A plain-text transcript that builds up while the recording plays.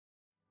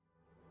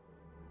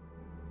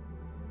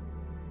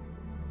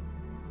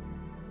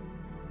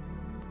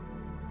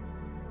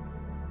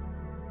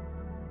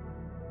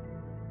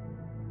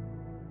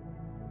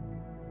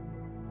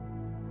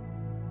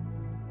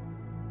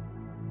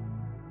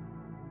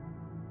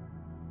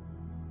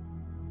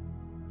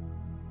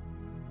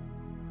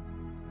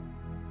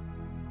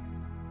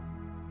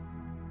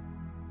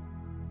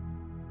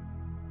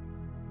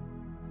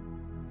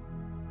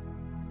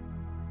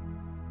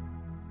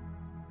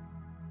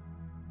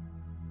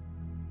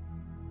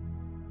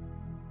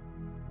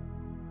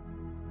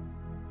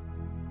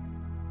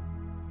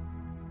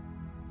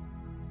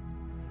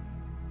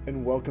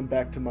And welcome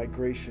back to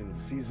Migration,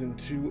 Season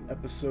 2,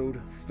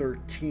 Episode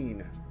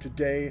 13.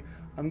 Today,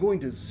 I'm going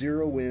to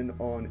zero in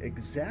on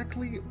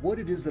exactly what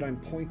it is that I'm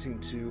pointing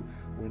to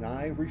when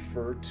I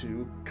refer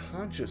to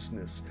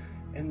consciousness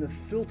and the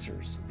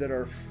filters that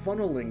are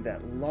funneling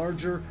that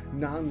larger,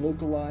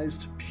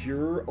 non-localized,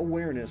 pure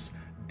awareness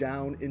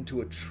down into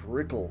a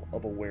trickle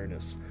of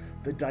awareness.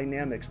 The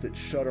dynamics that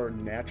shut our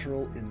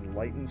natural,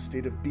 enlightened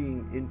state of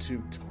being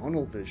into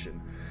tunnel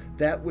vision.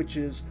 That which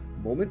is,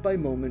 moment by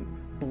moment,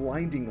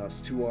 blinding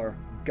us to our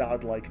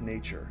godlike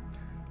nature.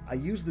 I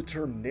use the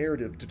term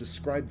narrative to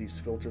describe these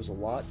filters a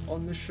lot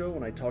on this show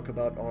when I talk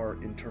about our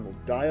internal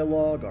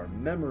dialogue, our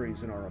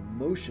memories, and our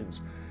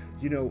emotions.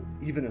 You know,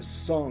 even a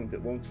song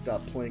that won't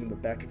stop playing in the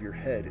back of your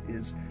head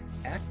is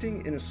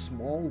acting in a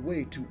small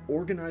way to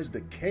organize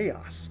the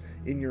chaos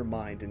in your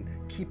mind and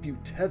keep you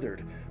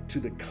tethered to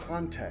the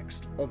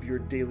context of your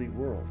daily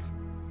world.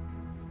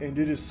 And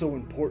it is so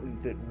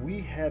important that we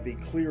have a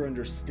clear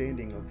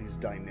understanding of these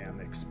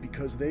dynamics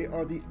because they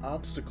are the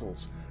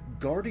obstacles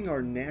guarding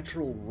our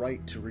natural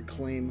right to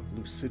reclaim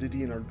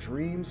lucidity in our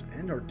dreams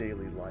and our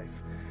daily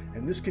life.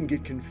 And this can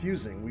get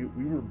confusing.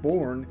 We were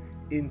born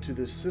into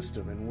this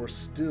system and we're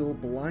still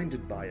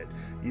blinded by it,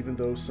 even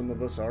though some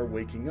of us are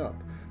waking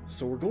up.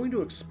 So we're going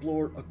to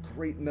explore a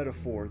great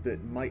metaphor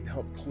that might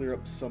help clear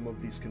up some of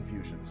these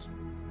confusions.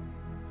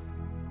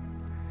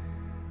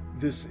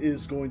 This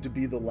is going to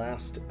be the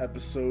last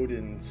episode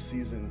in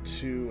Season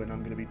 2, and I'm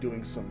going to be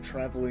doing some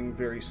traveling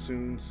very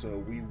soon, so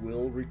we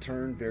will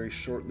return very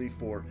shortly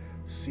for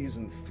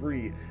Season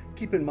 3.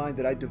 Keep in mind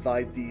that I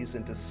divide these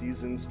into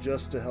seasons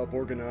just to help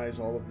organize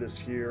all of this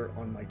here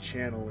on my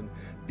channel, and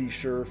be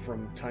sure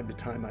from time to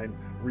time I'm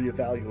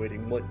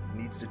reevaluating what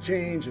needs to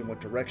change and what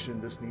direction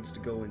this needs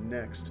to go in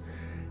next.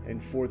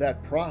 And for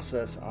that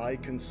process, I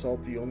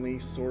consult the only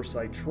source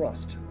I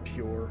trust,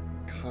 pure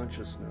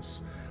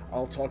consciousness.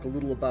 I'll talk a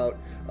little about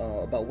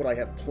what I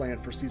have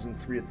planned for Season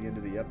 3 at the end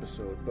of the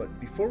episode. But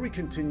before we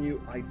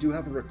continue, I do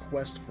have a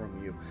request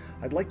from you.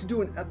 I'd like to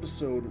do an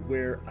episode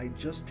where I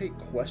just take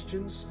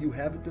questions you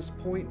have at this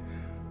point.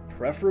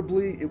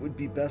 Preferably, it would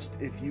be best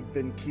if you've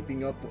been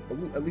keeping up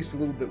at least a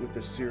little bit with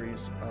this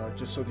series,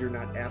 just so that you're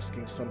not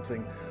asking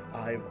something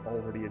I've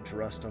already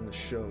addressed on the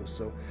show.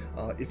 So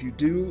if you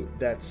do,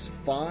 that's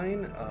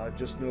fine.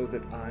 Just know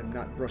that I'm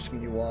not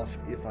brushing you off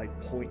if I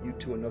point you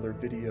to another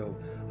video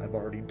I've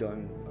already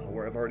done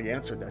where I've already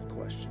answered that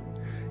question.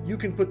 You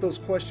can put those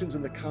questions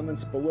in the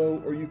comments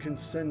below, or you can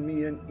send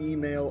me an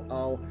email.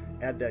 I'll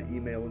add that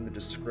email in the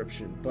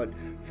description. But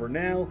for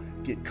now,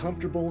 get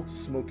comfortable,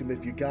 smoke them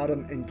if you got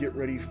them, and get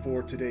ready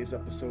for today's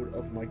episode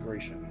of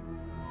Migration.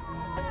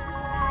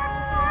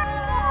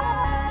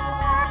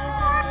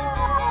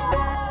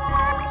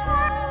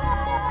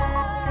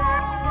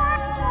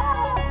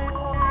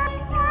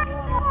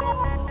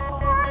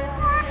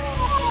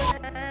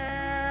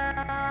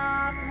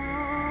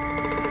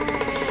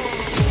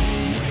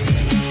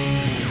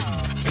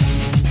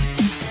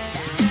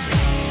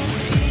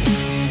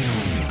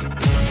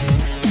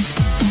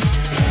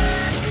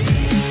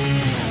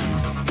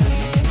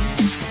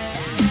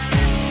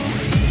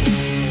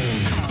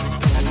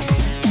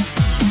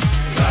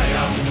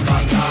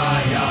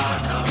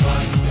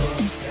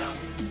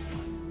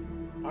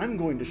 I'm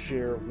going to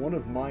share one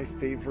of my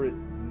favorite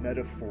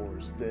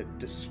metaphors that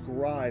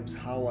describes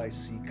how I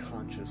see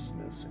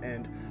consciousness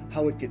and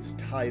how it gets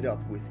tied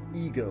up with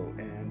ego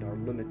and our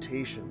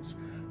limitations.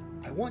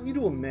 I want you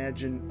to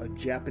imagine a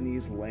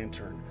Japanese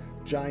lantern,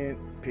 giant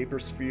paper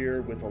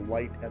sphere with a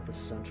light at the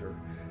center.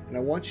 And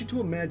I want you to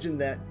imagine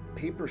that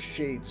paper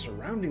shade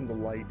surrounding the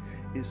light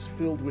is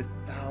filled with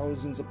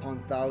thousands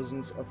upon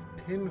thousands of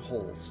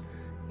pinholes.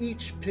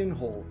 Each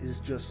pinhole is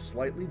just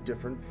slightly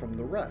different from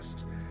the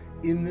rest.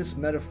 In this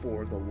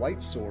metaphor, the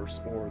light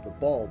source, or the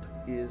bulb,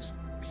 is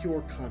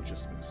pure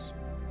consciousness.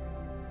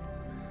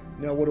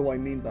 Now, what do I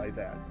mean by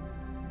that?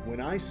 When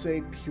I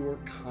say pure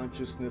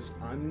consciousness,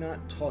 I'm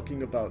not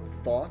talking about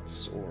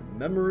thoughts or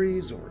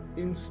memories or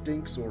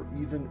instincts or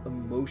even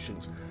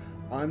emotions.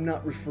 I'm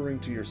not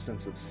referring to your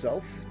sense of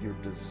self, your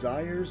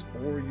desires,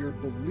 or your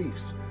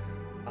beliefs.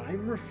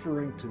 I'm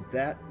referring to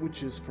that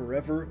which is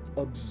forever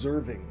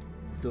observing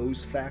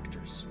those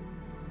factors.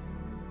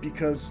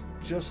 Because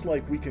just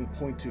like we can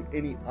point to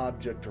any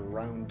object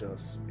around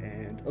us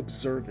and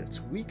observe it,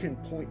 we can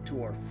point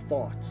to our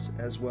thoughts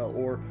as well,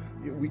 or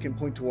we can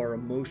point to our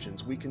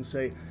emotions. We can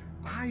say,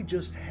 I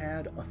just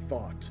had a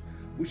thought,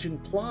 which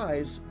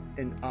implies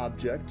an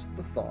object,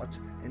 the thought,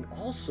 and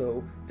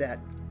also that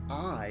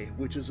I,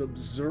 which is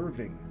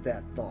observing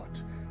that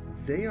thought.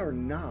 They are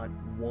not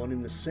one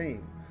and the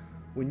same.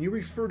 When you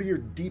refer to your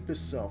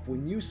deepest self,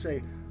 when you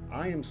say,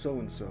 I am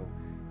so-and-so,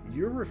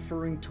 you're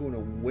referring to an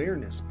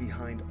awareness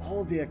behind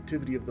all of the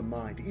activity of the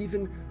mind,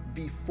 even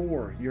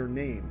before your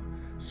name.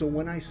 So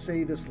when I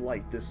say this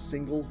light, this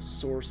single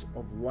source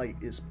of light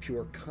is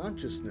pure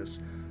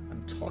consciousness,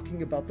 I'm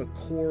talking about the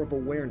core of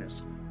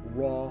awareness,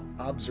 raw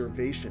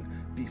observation,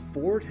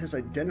 before it has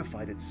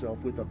identified itself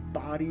with a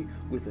body,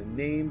 with a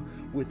name,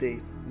 with a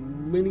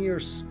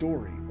linear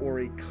story or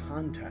a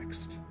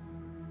context.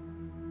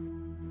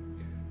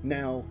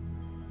 Now,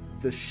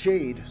 the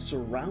shade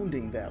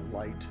surrounding that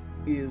light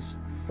is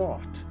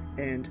thought,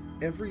 and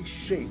every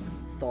shape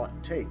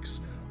thought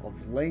takes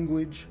of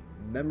language,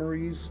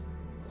 memories,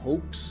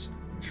 hopes,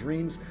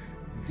 dreams.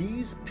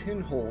 These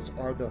pinholes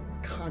are the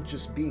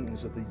conscious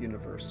beings of the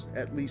universe,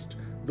 at least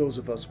those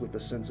of us with a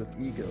sense of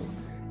ego.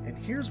 And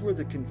here's where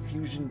the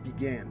confusion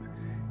began.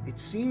 It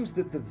seems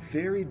that the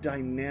very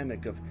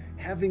dynamic of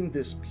having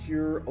this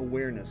pure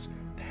awareness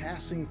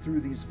passing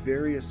through these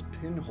various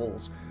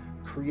pinholes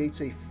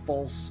creates a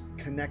false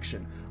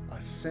connection,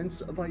 a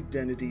sense of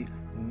identity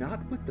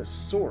not with the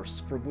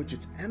source from which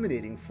it's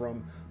emanating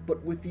from,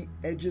 but with the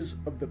edges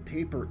of the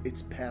paper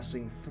it's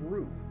passing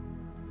through.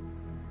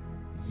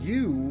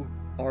 You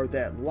are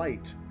that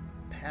light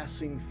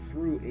passing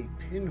through a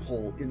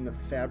pinhole in the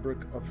fabric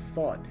of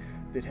thought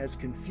that has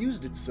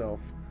confused itself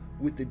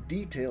with the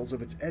details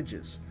of its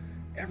edges.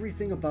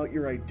 Everything about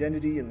your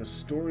identity and the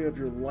story of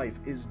your life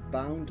is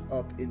bound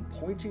up in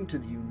pointing to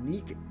the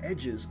unique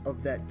edges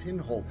of that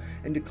pinhole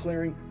and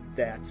declaring,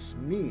 that's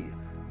me.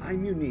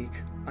 I'm unique,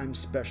 I'm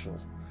special.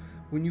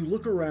 When you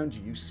look around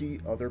you, you see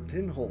other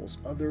pinholes,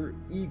 other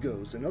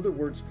egos. In other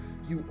words,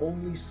 you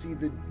only see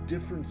the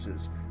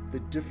differences, the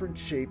different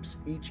shapes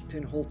each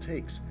pinhole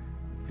takes.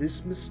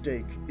 This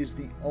mistake is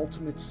the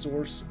ultimate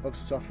source of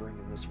suffering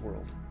in this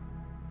world.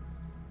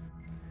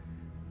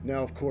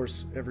 Now, of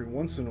course, every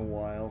once in a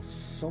while,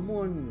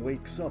 someone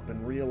wakes up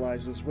and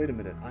realizes, wait a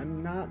minute,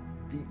 I'm not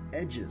the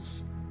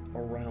edges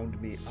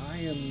around me. I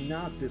am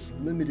not this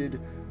limited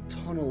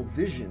tunnel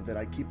vision that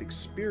I keep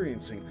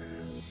experiencing.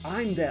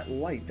 I'm that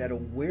light, that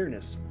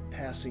awareness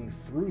passing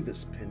through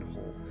this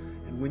pinhole.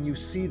 And when you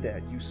see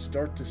that, you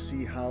start to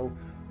see how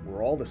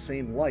we're all the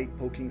same light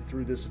poking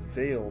through this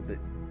veil that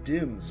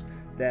dims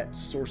that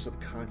source of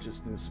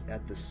consciousness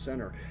at the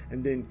center.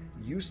 And then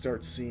you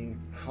start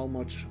seeing how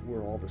much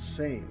we're all the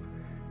same.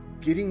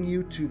 Getting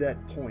you to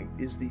that point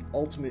is the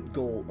ultimate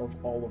goal of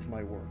all of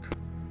my work.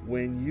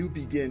 When you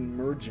begin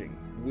merging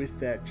with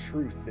that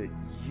truth that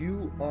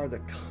you are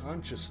the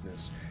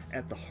consciousness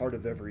at the heart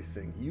of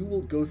everything, you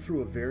will go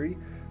through a very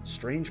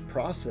strange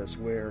process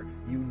where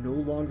you no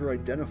longer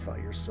identify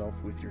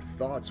yourself with your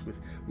thoughts,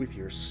 with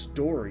your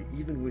story,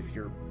 even with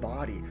your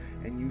body,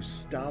 and you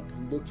stop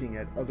looking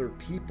at other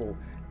people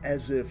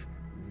as if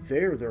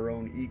they're their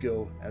own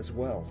ego as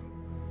well.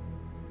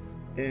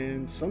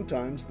 And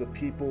sometimes the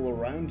people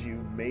around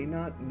you may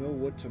not know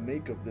what to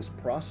make of this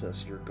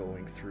process you're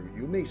going through.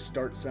 You may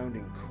start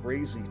sounding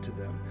crazy to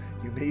them.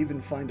 You may even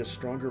find a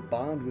stronger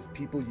bond with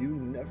people you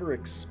never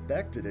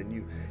expected, and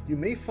you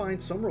may find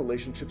some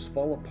relationships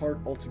fall apart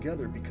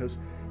altogether because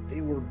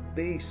they were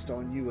based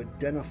on you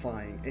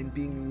identifying and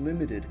being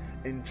limited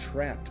and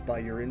trapped by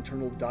your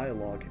internal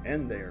dialogue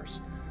and theirs.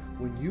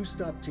 When you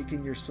stop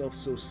taking yourself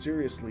so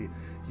seriously,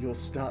 you'll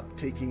stop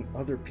taking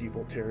other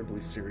people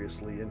terribly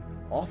seriously, and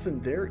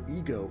often their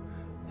ego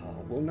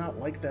will not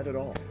like that at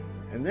all.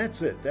 And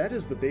that's it. That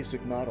is the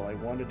basic model I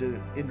wanted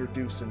to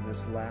introduce in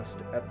this last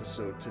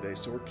episode today.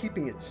 So we're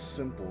keeping it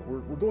simple.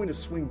 We're going to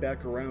swing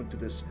back around to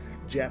this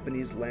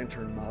Japanese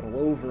lantern model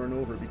over and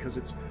over because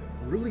it's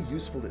really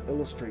useful to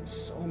illustrate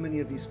so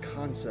many of these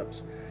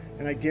concepts.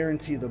 And I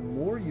guarantee the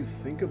more you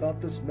think about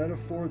this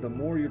metaphor, the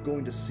more you're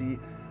going to see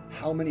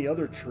how many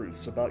other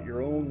truths about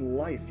your own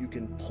life you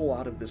can pull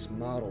out of this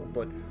model.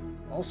 But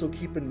also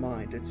keep in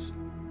mind, it's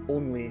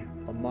only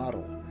a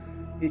model.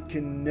 It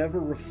can never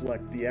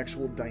reflect the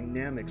actual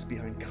dynamics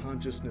behind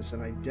consciousness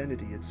and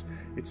identity.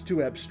 It's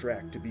too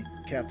abstract to be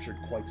captured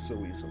quite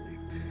so easily.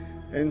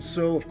 And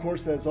so, of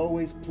course, as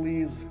always,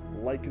 please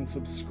like and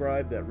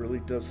subscribe. That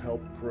really does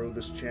help grow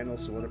this channel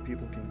so other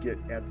people can get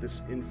at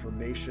this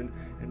information.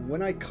 And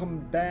when I come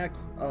back,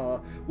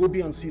 we'll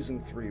be on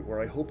season 3, where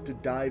I hope to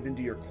dive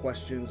into your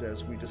questions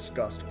as we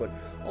discussed, but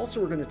also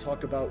we're going to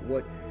talk about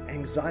what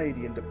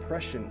anxiety and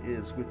depression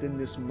is within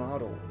this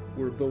model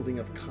we're building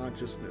of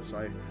consciousness.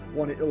 I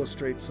want to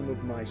illustrate some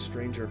of my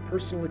stranger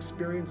personal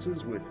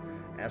experiences with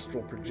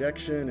astral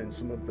projection and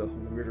some of the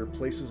weirder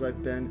places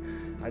I've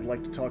been. I'd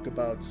like to talk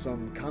about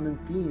some common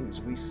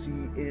themes we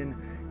see in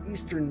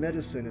Eastern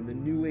medicine and the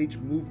New Age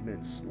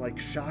movements like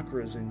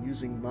chakras and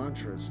using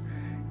mantras.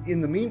 In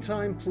the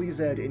meantime,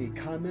 please add any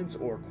comments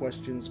or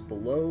questions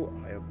below.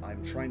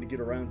 I'm trying to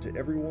get around to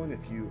everyone.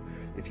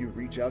 If you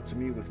reach out to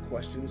me with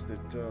questions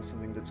that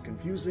something that's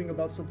confusing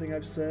about something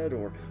I've said,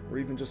 or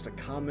even just a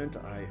comment,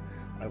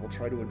 I will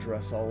try to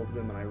address all of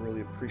them, and I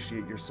really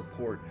appreciate your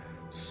support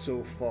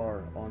so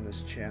far on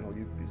this channel.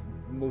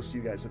 Most of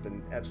you guys have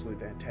been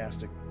absolutely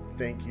fantastic.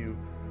 Thank you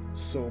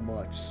so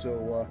much.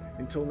 So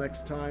until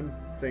next time,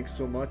 thanks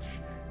so much.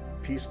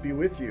 Peace be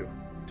with you.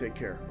 Take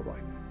care.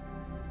 Bye-bye.